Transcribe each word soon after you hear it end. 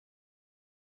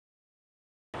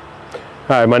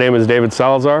Hi, my name is David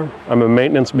Salazar. I'm a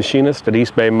maintenance machinist at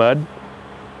East Bay Mud.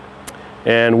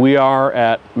 And we are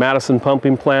at Madison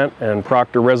Pumping Plant and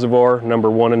Proctor Reservoir number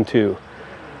 1 and 2.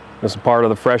 This is part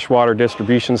of the freshwater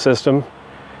distribution system.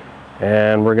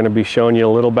 And we're going to be showing you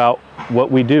a little about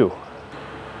what we do.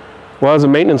 Well, as a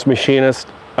maintenance machinist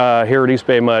here at East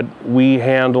Bay Mud, we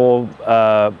handle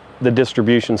the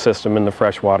distribution system in the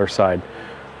freshwater side.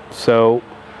 So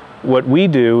what we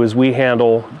do is we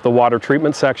handle the water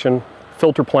treatment section,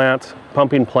 filter plants,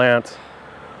 pumping plants,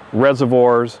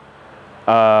 reservoirs,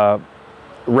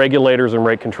 regulators and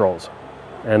rate controls,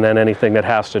 and then anything that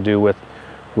has to do with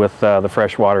the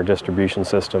freshwater distribution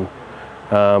system.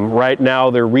 Right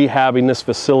now they're rehabbing this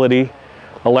facility.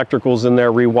 Electrical's in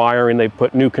there rewiring. They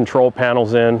put new control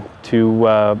panels in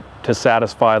to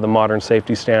satisfy the modern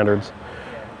safety standards.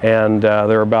 And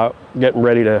they're about getting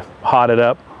ready to hot it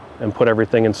up and put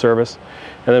everything in service.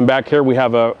 And then back here we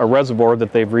have a reservoir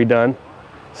that they've redone,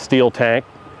 steel tank,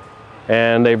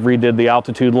 and they've redid the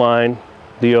altitude line,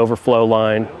 the overflow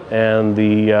line, and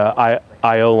the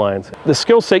IO lines. The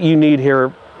skill set you need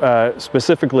here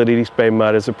specifically at East Bay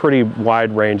Mud is a pretty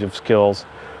wide range of skills.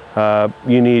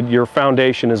 Your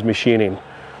foundation is machining,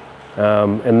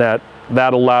 and that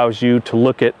allows you to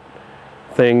look at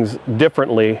things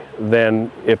differently than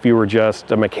if you were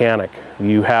just a mechanic.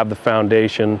 You have the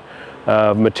foundation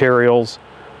of materials,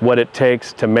 what it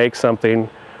takes to make something,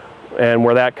 and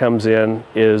where that comes in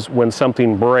is when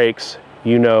something breaks,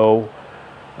 you know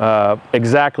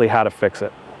exactly how to fix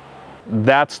it.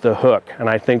 That's the hook, and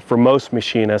I think for most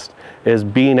machinists is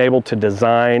being able to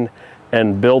design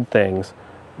and build things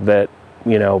that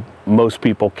most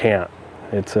people can't.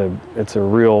 It's a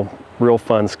real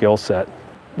fun skill set.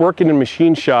 Working in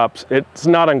machine shops, it's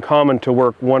not uncommon to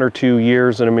work 1 or 2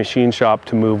 years in a machine shop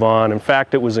to move on. In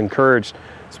fact, it was encouraged,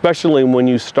 especially when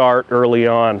you start early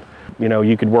on.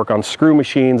 You could work on screw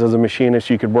machines as a machinist,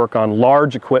 you could work on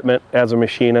large equipment as a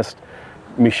machinist,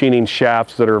 machining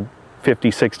shafts that are 50,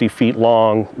 60 feet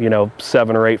long,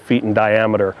 7 or 8 feet in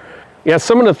diameter. Yeah,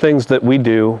 some of the things that we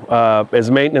do as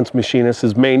maintenance machinists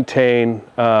is maintain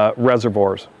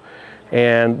reservoirs.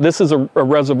 And this is a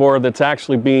reservoir that's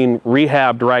actually being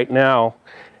rehabbed right now.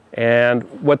 And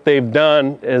what they've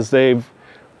done is they've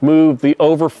moved the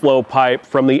overflow pipe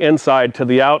from the inside to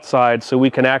the outside so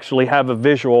we can actually have a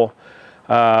visual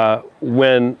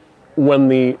when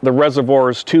the reservoir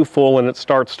is too full and it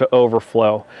starts to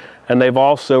overflow. And they've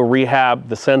also rehabbed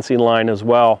the sensing line as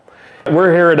well.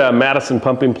 We're here at Madison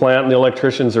Pumping Plant, and the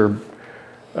electricians are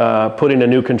putting a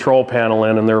new control panel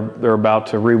in, and they're about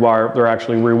to rewire. They're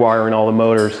actually rewiring all the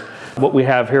motors. What we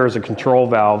have here is a control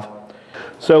valve.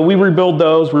 So we rebuild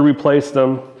those, we replace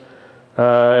them,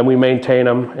 and we maintain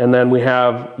them. And then we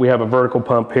have a vertical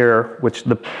pump here, which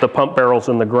the pump barrel's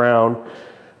in the ground.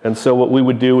 And so what we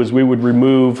would do is we would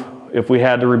remove, if we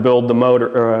had to rebuild the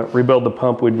motor, rebuild the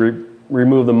pump, we'd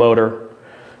remove the motor,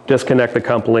 disconnect the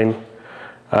coupling,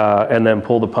 and then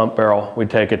pull the pump barrel.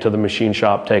 We'd take it to the machine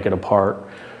shop, take it apart,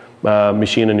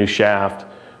 machine a new shaft,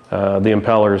 the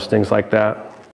impellers, things like that.